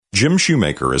Jim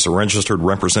Shoemaker is a registered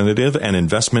representative and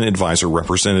investment advisor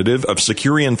representative of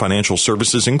Securian Financial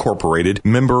Services Incorporated,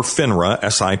 member FINRA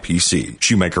SIPC.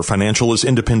 Shoemaker Financial is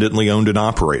independently owned and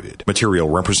operated.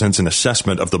 Material represents an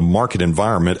assessment of the market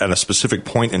environment at a specific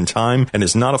point in time and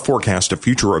is not a forecast of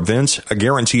future events, a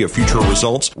guarantee of future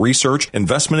results, research,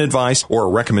 investment advice, or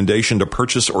a recommendation to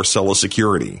purchase or sell a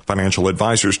security. Financial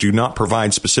advisors do not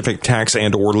provide specific tax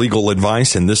and or legal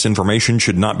advice, and this information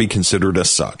should not be considered as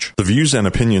such. The views and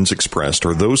opinions expressed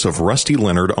are those of Rusty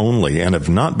Leonard only and have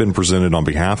not been presented on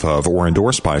behalf of or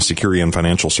endorsed by Securian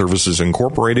Financial Services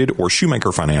Incorporated or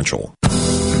Shoemaker Financial.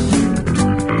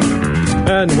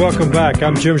 And welcome back.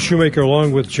 I'm Jim Shoemaker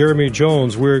along with Jeremy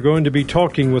Jones. We're going to be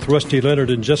talking with Rusty Leonard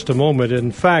in just a moment.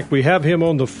 In fact, we have him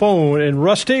on the phone. And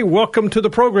Rusty, welcome to the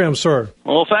program, sir.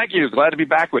 Well, thank you. Glad to be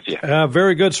back with you.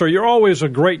 Very good, sir. You're always a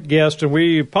great guest, and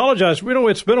we apologize.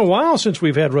 It's been a while since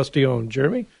we've had Rusty on,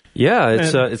 Jeremy. Yeah,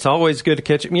 it's always good to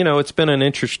catch him. It's been an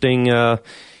interesting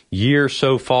year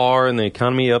so far, and the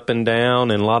economy up and down,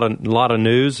 and a lot of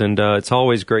news, and it's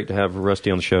always great to have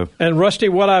Rusty on the show. And Rusty,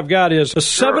 what I've got is a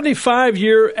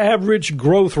 75-year average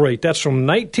growth rate. That's from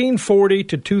 1940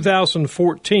 to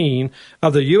 2014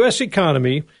 of the U.S.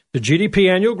 economy. The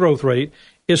GDP annual growth rate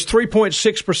is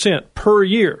 3.6% per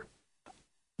year.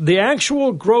 The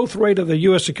actual growth rate of the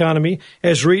U.S. economy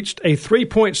has reached a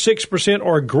 3.6%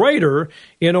 or greater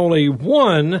in only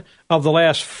one of the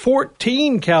last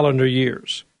 14 calendar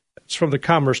years. It's from the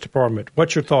Commerce Department.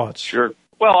 What's your thoughts? Sure.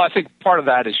 Well, I think part of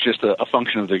that is just a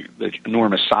function of the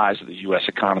enormous size of the U.S.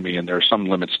 economy, and there are some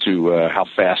limits to how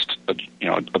fast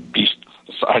a beast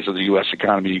the size of the U.S.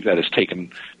 economy that has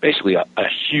taken basically a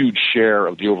huge share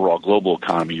of the overall global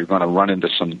economy. You're going to run into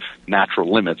some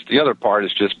natural limits. The other part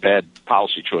is just bad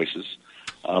policy choices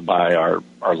by our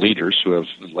leaders who have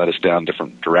led us down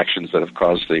different directions that have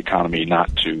caused the economy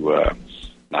not to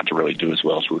really do as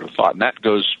well as we would have thought. And that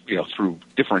goes through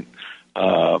different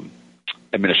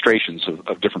administrations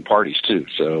of different parties too.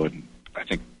 So I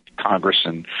think Congress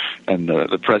and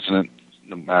the president,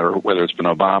 no matter whether it's been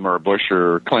Obama or Bush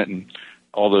or Clinton,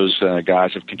 all those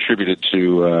guys have contributed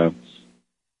to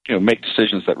make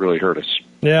decisions that really hurt us.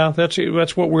 Yeah, that's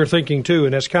what we're thinking too,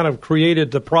 and that's kind of created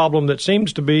the problem that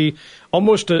seems to be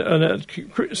almost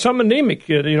some anemic,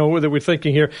 that we're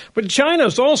thinking here. But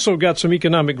China's also got some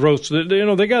economic growth.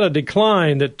 They got a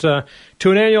decline that to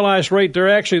an annualized rate,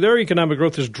 their economic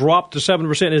growth has dropped to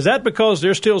 7%. Is that because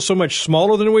they're still so much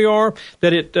smaller than we are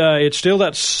that it's still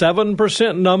that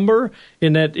 7% number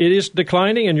in that it is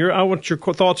declining? And I want your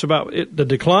thoughts about the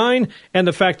decline and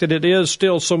the fact that it is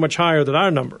still so much higher than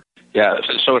our number. Yeah,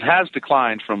 so it has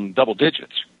declined from double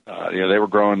digits. They were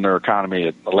growing their economy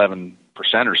at 11%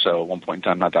 or so at one point in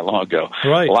time, not that long ago.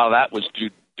 Right. A lot of that was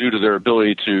due to their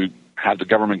ability to have the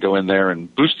government go in there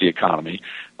and boost the economy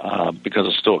because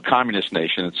it's still a communist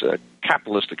nation. It's a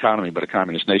capitalist economy, but a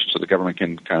communist nation, so the government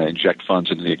can kind of inject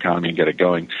funds into the economy and get it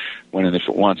going when and if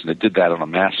it wants, and it did that on a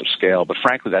massive scale. But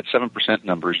frankly, that 7%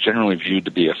 number is generally viewed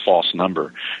to be a false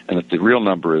number, and that the real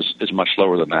number is much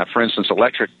lower than that. For instance,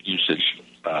 electricity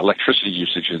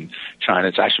usage in China,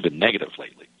 it's actually been negative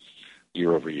lately,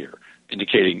 year over year,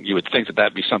 indicating you would think that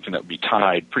that'd be something that would be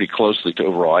tied pretty closely to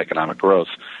overall economic growth,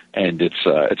 and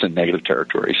it's in negative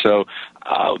territory. So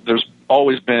there's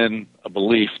always been a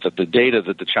belief that the data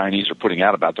that the Chinese are putting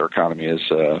out about their economy is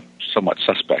somewhat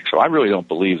suspect. So I really don't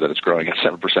believe that it's growing at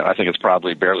 7%. I think it's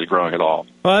probably barely growing at all.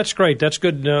 Well, that's great. That's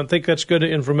good. I think that's good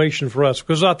information for us,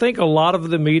 because I think a lot of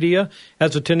the media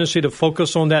has a tendency to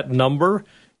focus on that number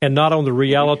and not on the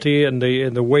reality and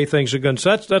the way things are going.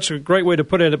 So that's a great way to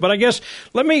put it. But I guess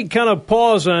let me kind of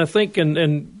pause and I think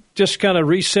and just kind of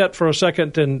reset for a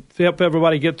second and help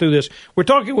everybody get through this. We're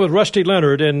talking with Rusty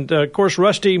Leonard, and of course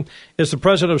Rusty is the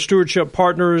president of Stewardship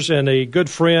Partners and a good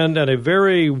friend and a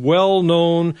very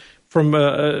well-known from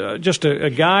just a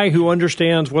guy who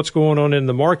understands what's going on in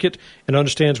the market and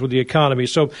understands with the economy.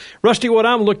 So, Rusty, what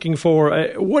I'm looking for,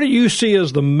 what do you see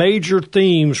as the major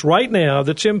themes right now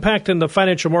that's impacting the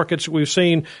financial markets that we've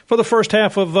seen for the first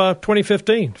half of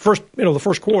 2015, the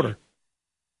first quarter?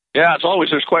 Yeah,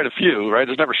 there's quite a few, right?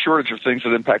 There's never a shortage of things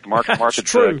that impact the market. Market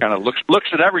kind of looks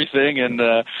at everything,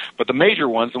 but the major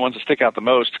ones, the ones that stick out the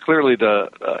most, clearly the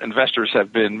investors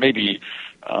have been maybe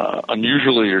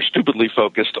unusually or stupidly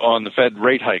focused on the Fed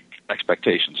rate hike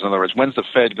expectations. In other words, when's the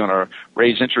Fed going to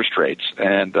raise interest rates?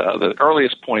 And the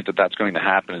earliest point that that's going to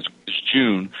happen is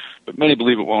June, but many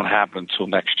believe it won't happen until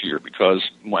next year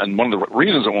and one of the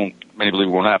reasons many believe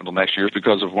it won't happen until next year is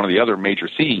because of one of the other major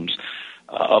themes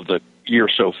of the year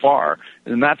so far,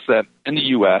 and that's that in the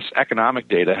U.S., economic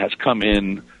data has come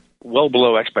in well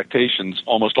below expectations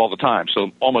almost all the time.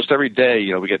 So almost every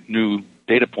day, we get new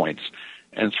data points,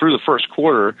 And through the first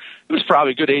quarter, it was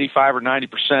probably a good 85 or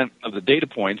 90% of the data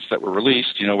points that were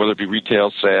released, whether it be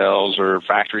retail sales or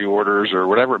factory orders or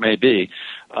whatever it may be,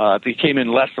 they came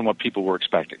in less than what people were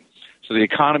expecting. So the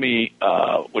economy,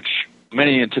 which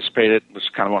many anticipated was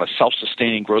kind of on a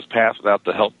self-sustaining growth path without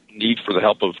the need for the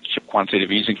help of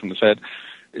quantitative easing from the Fed,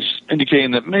 is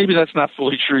indicating that maybe that's not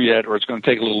fully true yet, or it's going to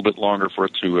take a little bit longer for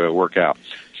it to work out.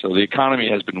 So the economy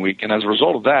has been weak, and as a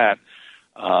result of that,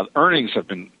 earnings have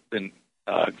been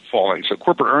falling. So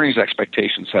corporate earnings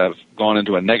expectations have gone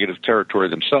into a negative territory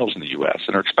themselves in the U.S.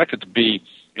 and are expected to be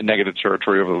in negative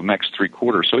territory over the next 3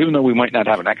 quarters. So even though we might not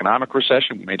have an economic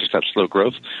recession, we may just have slow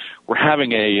growth, we're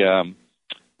having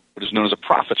what is known as a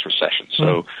profits recession.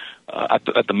 So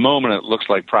at the moment, it looks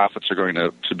like profits are going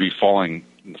to be falling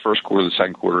in the first quarter, the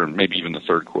second quarter, and maybe even the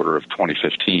third quarter of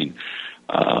 2015.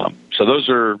 So those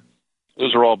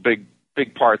are all big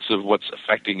parts of what's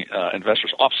affecting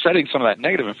investors. Offsetting some of that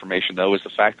negative information, though, is the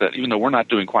fact that even though we're not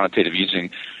doing quantitative easing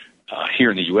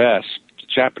here in the U.S., the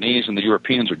Japanese and the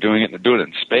Europeans are doing it, and they're doing it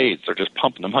in spades. They're just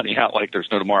pumping the money out like there's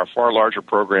no tomorrow. Far larger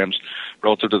programs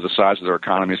relative to the size of their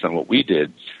economies than what we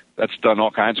did. That's done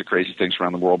all kinds of crazy things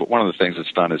around the world, but one of the things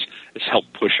it's done is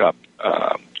helped push up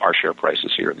our share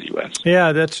prices here in the U.S.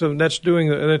 Yeah, that's doing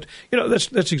that.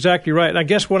 That's exactly right. And I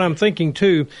guess what I'm thinking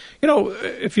too,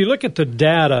 if you look at the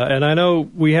data, and I know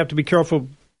we have to be careful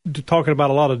talking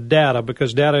about a lot of data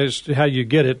because data is how you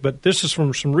get it, but this is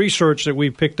from some research that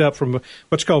we picked up from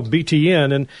what's called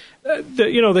BTN, and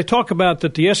they talk about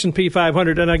that the S&P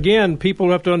 500, and again,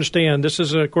 people have to understand this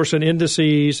is, of course, an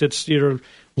indices. It's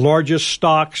largest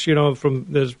stocks, from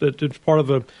it's part of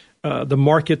the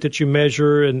market that you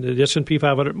measure, and the S&P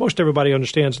 500. Most everybody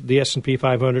understands the S&P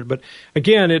 500, but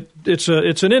again, it's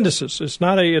an indices. It's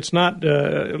not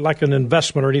like an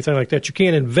investment or anything like that. You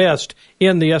can't invest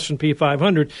in the S&P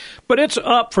 500, but it's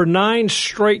up for 9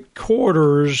 straight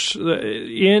quarters.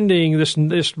 Ending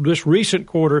this recent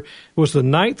quarter was the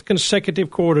 9th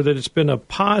consecutive quarter that it's been a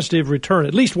positive return,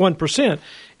 at least 1%.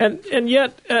 And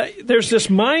yet there's this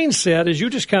mindset, as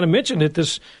you just kind of mentioned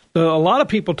it, a lot of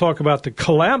people talk about the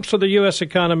collapse of the U.S.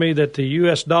 economy, that the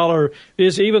U.S. dollar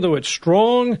is, even though it's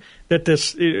strong, that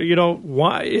this,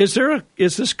 why is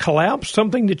this collapse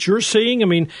something that you're seeing? I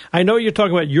mean, I know you're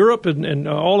talking about Europe and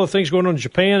all the things going on in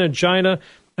Japan and China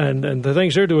and the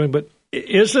things they're doing, but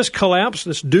is this collapse,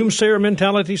 this doomsayer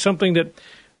mentality, something that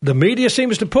the media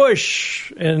seems to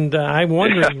push? And I'm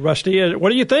wondering, Rusty, what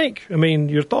do you think? I mean,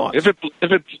 your thoughts? If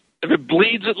it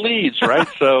bleeds, it leads, right?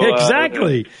 So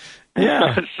exactly.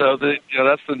 Yeah. So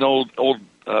that's the old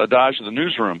adage of the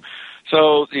newsroom.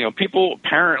 So people,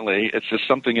 apparently it's just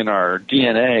something in our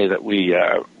DNA that we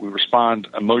respond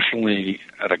emotionally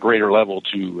at a greater level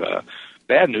to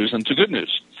bad news than to good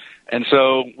news. And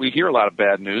so we hear a lot of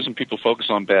bad news, and people focus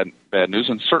on bad news.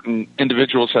 And certain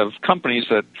individuals have companies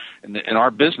that, in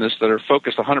our business, that are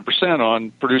focused 100%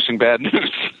 on producing bad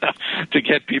news to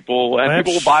get people, and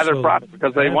people will buy their product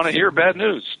because they want to hear bad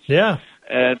news. Yeah.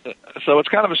 And so it's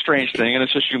kind of a strange thing, and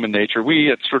it's just human nature. We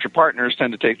at Stewardship Partners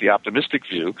tend to take the optimistic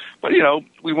view, but,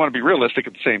 we want to be realistic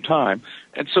at the same time.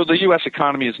 And so the U.S.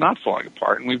 economy is not falling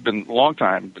apart, and we've been a long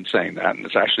time been saying that, and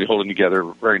it's actually holding together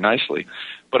very nicely.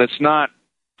 But it's not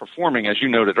performing, as you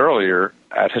noted earlier,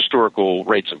 at historical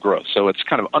rates of growth. So it's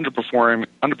kind of underperforming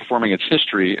its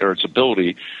history or its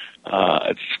ability.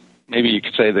 It's maybe you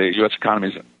could say the U.S. economy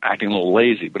is acting a little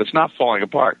lazy, but it's not falling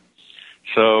apart.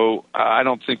 So I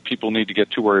don't think people need to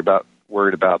get too worried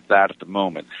about that at the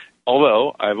moment.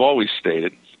 Although I've always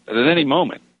stated that at any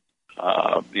moment,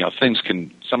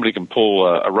 somebody can pull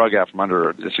a rug out from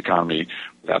under this economy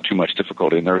without too much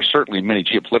difficulty. And there are certainly many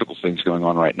geopolitical things going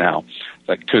on right now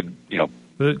that could,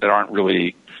 that aren't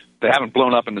really, they haven't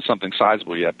blown up into something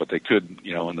sizable yet, but they could,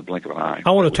 in the blink of an eye.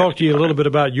 I want to talk to you a little bit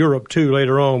about Europe too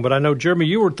later on, but I know, Jeremy,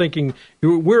 you were thinking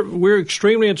we're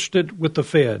extremely interested with the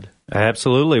Fed.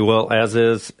 Absolutely. Well, as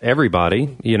is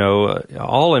everybody,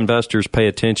 all investors pay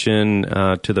attention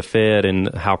to the Fed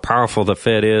and how powerful the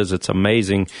Fed is. It's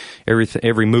amazing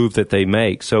every move that they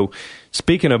make. So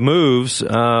speaking of moves,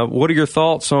 what are your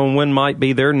thoughts on when might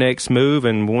be their next move,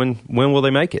 and when will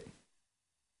they make it?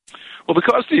 Well,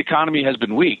 because the economy has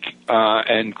been weak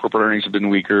and corporate earnings have been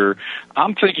weaker,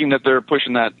 I'm thinking that they're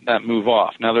pushing that move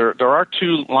off. Now, there are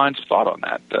 2 lines of thought on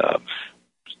that.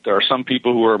 There are some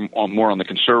people who are more on the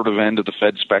conservative end of the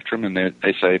Fed spectrum, and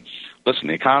they say, listen,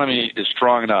 the economy is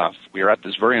strong enough. We are at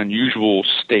this very unusual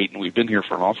state, and we've been here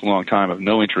for an awful long time of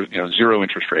no interest, zero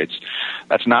interest rates.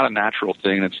 That's not a natural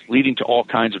thing. It's leading to all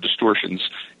kinds of distortions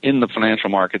in the financial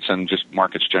markets and just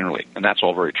markets generally, and that's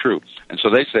all very true. And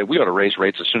so they say we ought to raise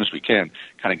rates as soon as we can,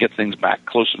 kind of get things back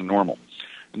closer to normal.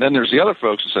 And then there's the other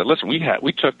folks who said, listen, we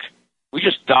took we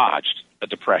just dodged a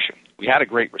depression. We had a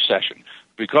Great Recession.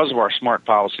 Because of our smart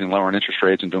policy and lowering interest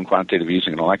rates and doing quantitative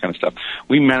easing and all that kind of stuff,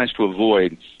 we managed to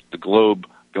avoid the globe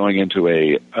going into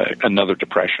another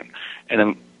depression.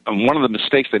 And one of the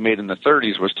mistakes they made in the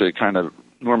 30s was to kind of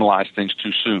normalize things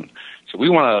too soon. So we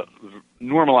want to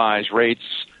normalize rates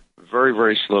very,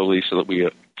 very slowly so that we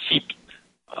keep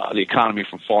the economy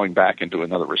from falling back into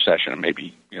another recession and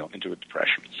maybe into a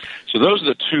depression. So those are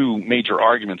the two major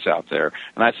arguments out there,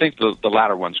 and I think the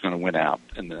latter one's going to win out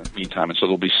in the meantime. And so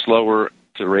they'll be slower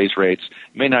to raise rates.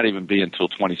 It may not even be until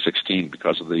 2016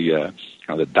 because of the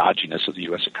the dodginess of the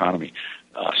U.S. economy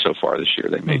so far this year.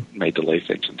 They may delay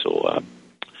things until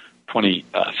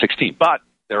 2016. But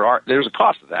there's a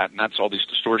cost of that, and that's all these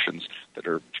distortions that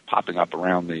are popping up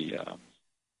around the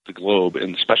globe,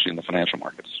 and especially in the financial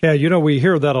markets. Yeah, we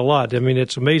hear that a lot. I mean,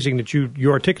 it's amazing that you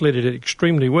articulated it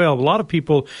extremely well. A lot of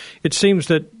people, it seems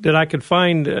that I could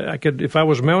find, if I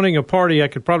was mounting a party, I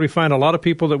could probably find a lot of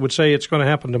people that would say it's going to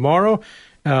happen tomorrow.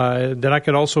 Then I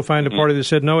could also find a party that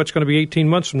said, no, it's going to be 18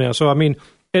 months from now. So, I mean,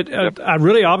 I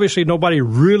really, obviously, nobody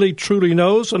really truly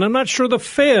knows, and I'm not sure the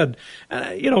Fed,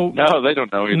 No, they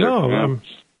don't know either. No,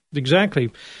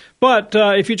 exactly. But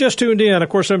if you just tuned in, of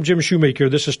course, I'm Jim Shoemaker.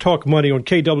 This is Talk Money on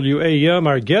KWAM.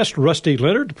 Our guest, Rusty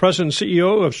Leonard, the President and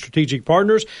CEO of Strategic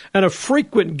Partners, and a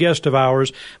frequent guest of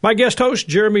ours. My guest host,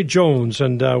 Jeremy Jones,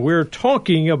 and we're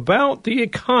talking about the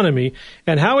economy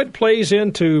and how it plays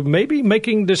into maybe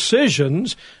making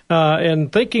decisions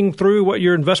and thinking through what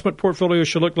your investment portfolio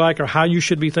should look like, or how you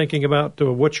should be thinking about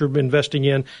what you're investing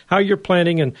in, how you're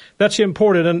planning, and that's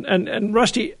important. And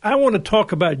Rusty, I want to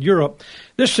talk about Europe.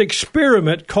 This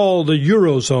experiment called the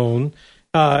Eurozone,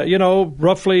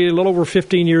 roughly a little over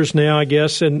 15 years now, I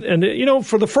guess. And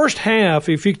for the first half,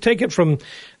 if you take it from,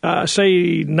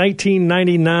 say,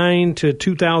 1999 to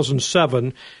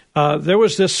 2007, there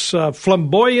was this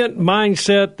flamboyant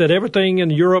mindset that everything in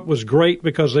Europe was great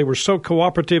because they were so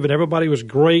cooperative and everybody was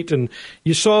great. And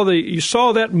you saw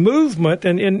that movement,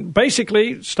 and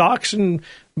basically stocks and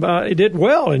it did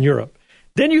well in Europe.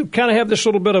 Then you kind of have this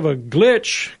little bit of a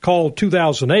glitch called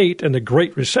 2008 and the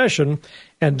Great Recession,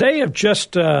 and they have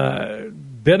just been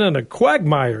in a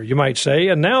quagmire, you might say,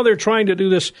 and now they're trying to do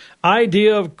this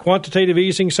idea of quantitative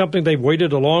easing, something they've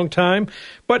waited a long time.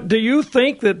 But do you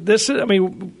think that this is,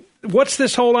 what's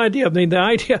this whole idea? I mean, the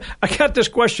idea, I got this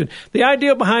question. The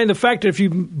idea behind the fact that if you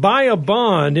buy a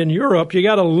bond in Europe, you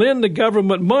got to lend the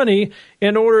government money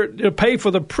in order to pay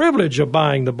for the privilege of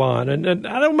buying the bond. And that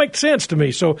don't make sense to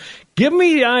me. So give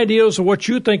me the ideas of what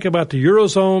you think about the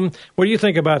Eurozone. What do you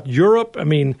think about Europe? I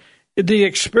mean, is the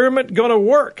experiment going to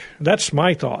work? That's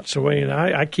my thoughts. So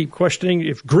I keep questioning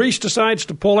if Greece decides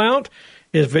to pull out,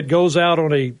 if it goes out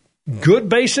on a good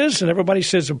basis and everybody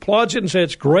applauds it and says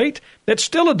it's great, that's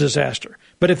still a disaster.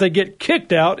 But if they get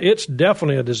kicked out, it's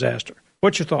definitely a disaster.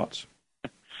 What's your thoughts?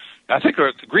 I think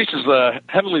Greece is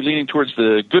heavily leaning towards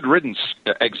the good riddance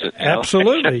exit.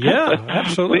 Absolutely, yeah,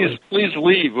 absolutely. Please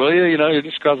leave, will you? You're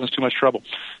just causing us too much trouble.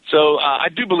 So I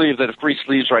do believe that if Greece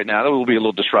leaves right now, that will be a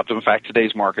little disruptive. In fact,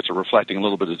 today's markets are reflecting a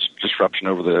little bit of disruption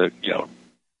over the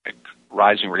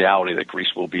rising reality that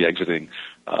Greece will be exiting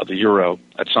the euro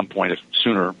at some point, if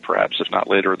sooner, perhaps, if not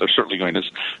later. They're certainly going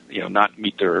to, not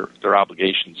meet their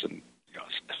obligations and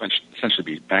essentially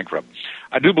be bankrupt.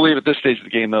 I do believe at this stage of the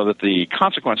game, though, that the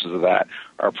consequences of that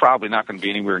are probably not going to be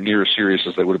anywhere near as serious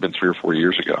as they would have been 3 or 4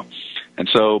 years ago. And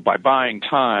so by buying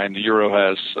time, the euro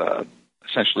has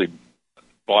essentially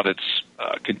bought its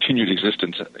continued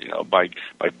existence, by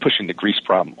pushing the Greece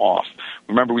problem off.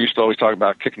 Remember, we used to always talk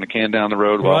about kicking the can down the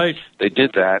road. Well, right. They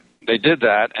did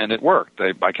that, and it worked.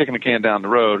 By kicking the can down the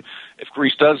road, if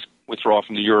Greece does withdraw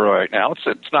from the euro right now,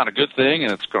 it's not a good thing,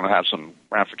 and it's going to have some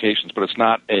ramifications, but it's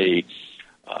not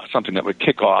something that would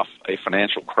kick off a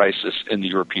financial crisis in the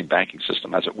European banking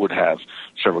system as it would have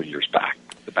several years back.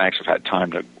 The banks have had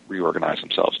time to reorganize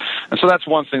themselves. And so that's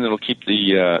one thing that will keep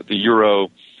the euro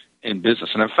in business.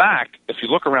 And in fact, if you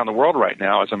look around the world right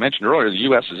now, as I mentioned earlier, the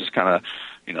U.S. is just kind of,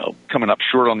 coming up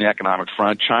short on the economic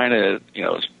front. China,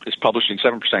 is publishing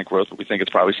 7% growth, but we think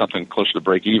it's probably something closer to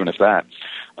break even, if that.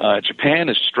 Japan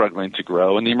is struggling to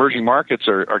grow, and the emerging markets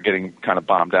are getting kind of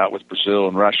bombed out with Brazil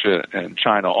and Russia and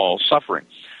China all suffering.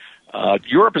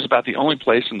 Europe is about the only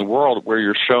place in the world where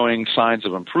you're showing signs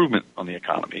of improvement on the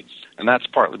economy, and that's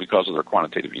partly because of their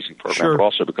quantitative easing program, sure, but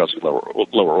also because of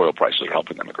lower oil prices are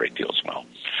helping them a great deal as well.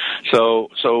 So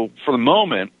for the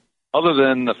moment, other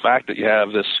than the fact that you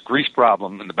have this Greece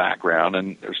problem in the background,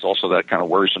 and there's also that kind of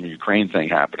worrisome Ukraine thing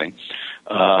happening,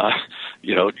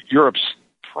 Europe's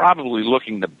probably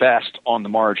looking the best on the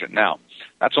margin. Now,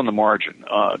 that's on the margin.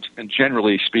 And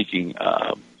generally speaking,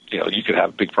 you could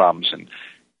have big problems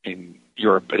in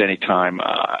Europe at any time.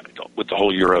 With the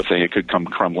whole euro thing, it could come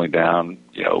crumbling down,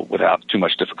 without too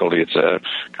much difficulty. It's a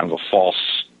kind of a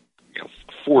false,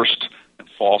 forced and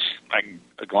false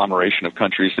agglomeration of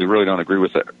countries that really don't agree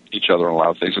with each other on a lot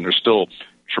of things, and there's still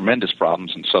tremendous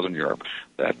problems in Southern Europe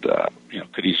that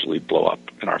could easily blow up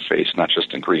in our face, not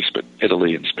just in Greece, but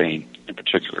Italy and Spain in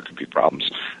particular could be problems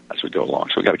as we go along.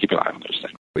 So we've got to keep an eye on those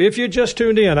things. If you just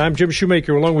tuned in, I'm Jim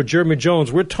Shoemaker along with Jeremy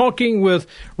Jones. We're talking with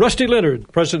Rusty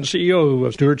Leonard, President and CEO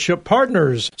of Stewardship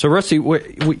Partners. So, Rusty,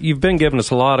 you've been giving us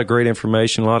a lot of great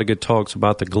information, a lot of good talks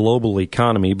about the global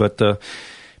economy, but the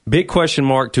big question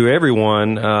mark to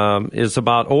everyone is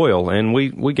about oil. And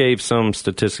we gave some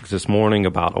statistics this morning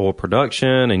about oil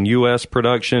production and U.S.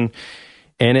 production.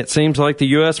 And it seems like the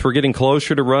U.S., we're getting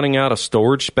closer to running out of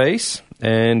storage space.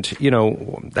 And,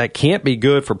 that can't be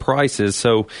good for prices.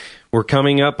 So we're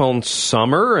coming up on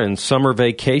summer and summer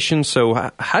vacation.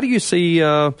 So how do you see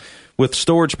with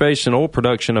storage space and oil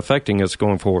production affecting us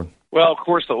going forward? Well, of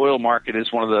course, the oil market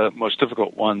is one of the most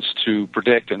difficult ones to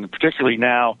predict, and particularly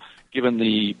now, given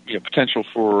the potential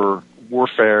for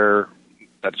warfare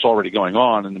that's already going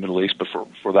on in the Middle East, but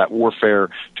for that warfare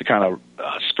to kind of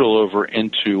spill over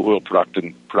into oil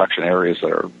production areas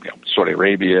that are Saudi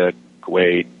Arabia,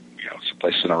 Kuwait, some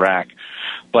places in Iraq.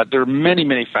 But there are many,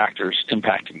 many factors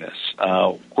impacting this.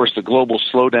 Of course, the global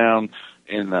slowdown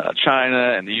in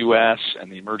China and the U.S.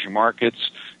 and the emerging markets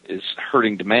is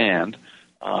hurting demand.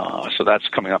 So that's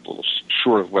coming up a little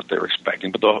short of what they were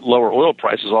expecting. But the lower oil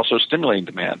price is also stimulating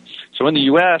demand. So in the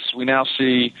U.S., we now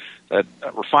see that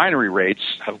refinery rates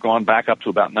have gone back up to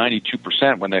about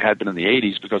 92% when they had been in the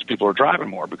 80s because people are driving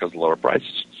more because of the lower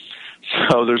prices.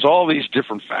 So there's all these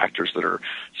different factors that are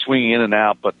swinging in and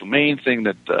out. But the main thing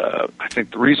that I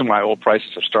think the reason why oil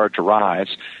prices have started to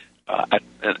rise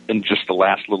in just the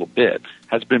last little bit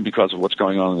has been because of what's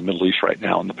going on in the Middle East right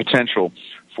now and the potential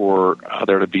for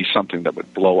there to be something that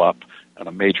would blow up on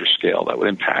a major scale that would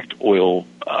impact oil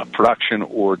production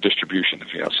or distribution.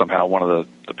 If somehow one of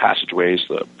the passageways,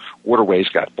 the waterways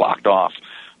got blocked off,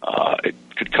 it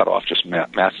could cut off just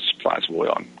massive supplies of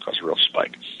oil and cause a real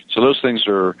spike. So those things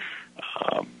are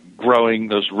growing,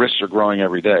 those risks are growing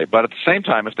every day. But at the same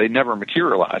time, if they never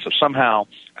materialize, if somehow,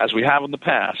 as we have in the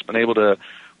past, been able to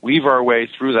weave our way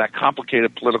through that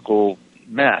complicated political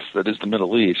mess that is the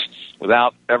Middle East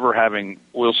without ever having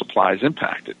oil supplies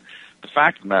impacted, the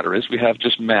fact of the matter is we have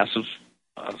just massive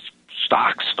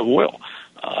stocks of oil.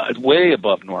 It's way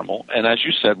above normal. And as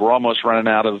you said, we're almost running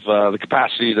out of the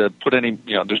capacity to put any,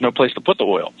 there's no place to put the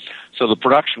oil. So the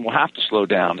production will have to slow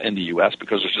down in the U.S.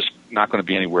 because there's just not going to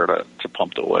be anywhere to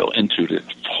pump the oil into to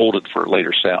hold it for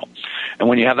later sale. And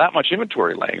when you have that much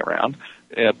inventory laying around,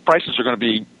 prices are going to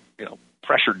be,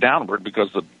 pressured downward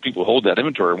because the people who hold that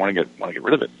inventory want to get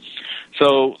rid of it.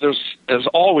 So as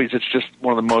always, it's just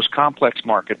one of the most complex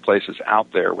marketplaces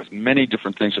out there with many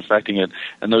different things affecting it,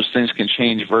 and those things can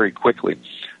change very quickly,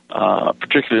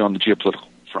 particularly on the geopolitical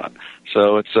front.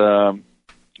 So it's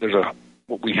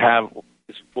what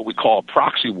we call a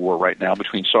proxy war right now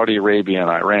between Saudi Arabia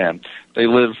and Iran. They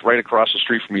live right across the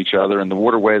street from each other, and the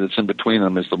waterway that's in between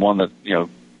them is the one that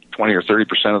 20 or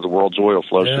 30% of the world's oil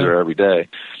flows through there every day.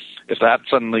 If that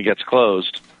suddenly gets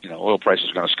closed, oil prices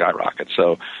are going to skyrocket.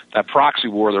 So that proxy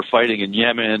war they're fighting in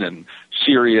Yemen and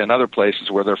Syria and other places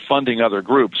where they're funding other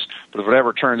groups, but if it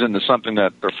ever turns into something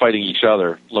that they're fighting each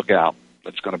other, look out.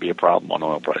 It's going to be a problem on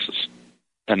oil prices.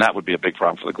 And that would be a big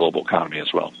problem for the global economy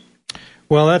as well.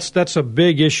 Well, that's a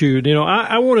big issue.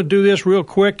 I want to do this real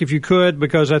quick, if you could,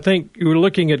 because I think you're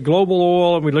looking at global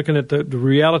oil and we're looking at the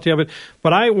reality of it.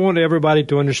 But I want everybody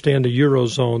to understand the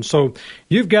Eurozone. So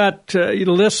you've got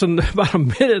listen about a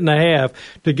minute and a half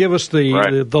to give us the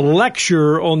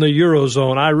lecture on the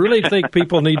Eurozone. I really think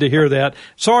people need to hear that.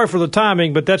 Sorry for the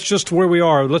timing, but that's just where we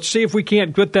are. Let's see if we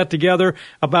can't put that together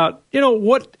about,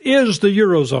 what is the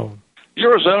Eurozone?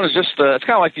 Eurozone is just, it's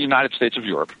kind of like the United States of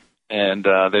Europe. And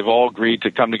they've all agreed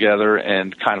to come together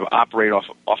and kind of operate off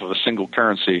of a single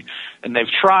currency. And they've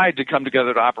tried to come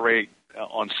together to operate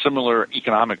on similar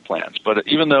economic plans. But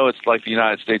even though it's like the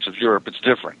United States of Europe, it's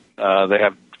different.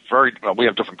 We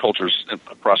have different cultures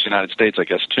across the United States, I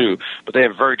guess, too. But they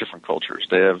have very different cultures.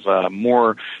 They have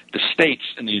the states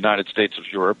in the United States of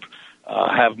Europe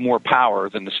have more power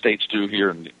than the states do here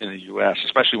in the U.S.,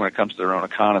 especially when it comes to their own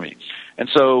economy. And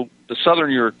so the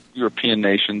southern European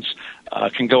nations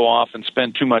can go off and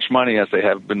spend too much money, as they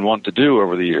have been wont to do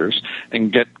over the years,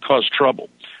 and cause trouble.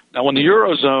 Now, when the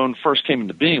Eurozone first came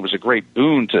into being, it was a great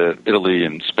boon to Italy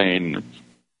and Spain,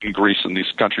 in Greece and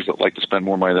these countries that like to spend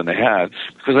more money than they had,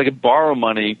 because they could borrow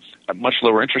money at much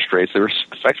lower interest rates. They were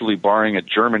effectively borrowing at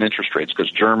German interest rates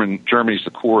because Germany's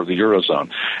the core of the Eurozone.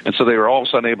 And so they were all of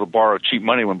a sudden able to borrow cheap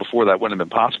money when before that wouldn't have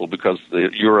been possible because the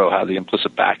Euro had the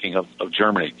implicit backing of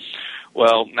Germany.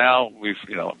 Well, now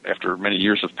after many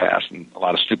years have passed and a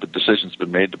lot of stupid decisions have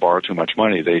been made to borrow too much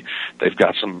money, they've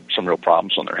got some real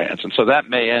problems on their hands. And so that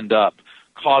may end up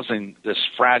causing this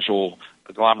fragile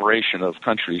agglomeration of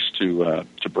countries to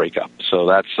break up. So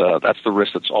that's the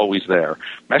risk that's always there.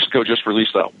 Mexico just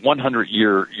released a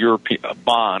 100-year European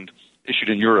bond issued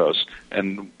in euros,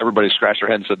 and everybody scratched their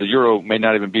head and said the euro may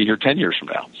not even be here 10 years from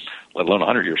now, let alone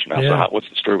 100 years from now. Yeah. So what's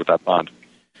the story with that bond?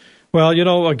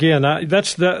 Well, again,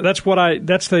 that's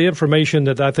the information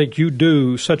that I think you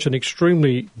do such an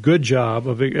extremely good job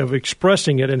of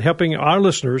expressing it and helping our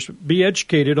listeners be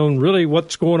educated on really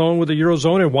what's going on with the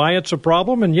Eurozone and why it's a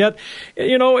problem. And yet,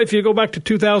 if you go back to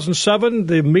 2007,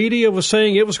 the media was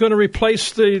saying it was going to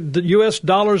replace the U.S.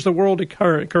 dollar as the world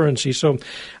currency. So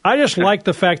I just like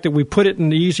the fact that we put it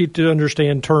in easy to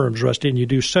understand terms, Rusty, and you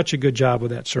do such a good job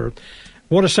with that, sir.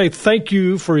 I want to say thank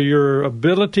you for your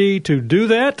ability to do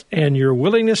that and your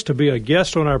willingness to be a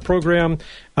guest on our program.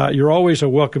 You're always a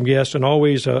welcome guest and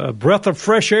always a breath of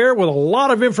fresh air with a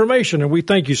lot of information, and we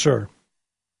thank you, sir.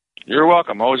 You're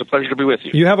welcome. Always a pleasure to be with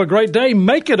you. You have a great day.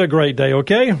 Make it a great day,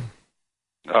 okay?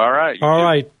 All right. All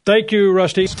right. Thank you,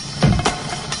 Rusty.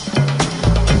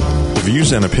 The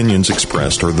views and opinions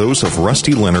expressed are those of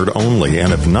Rusty Leonard only and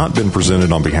have not been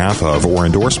presented on behalf of or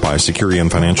endorsed by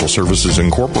Securian Financial Services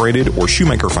Incorporated or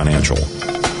Shoemaker Financial.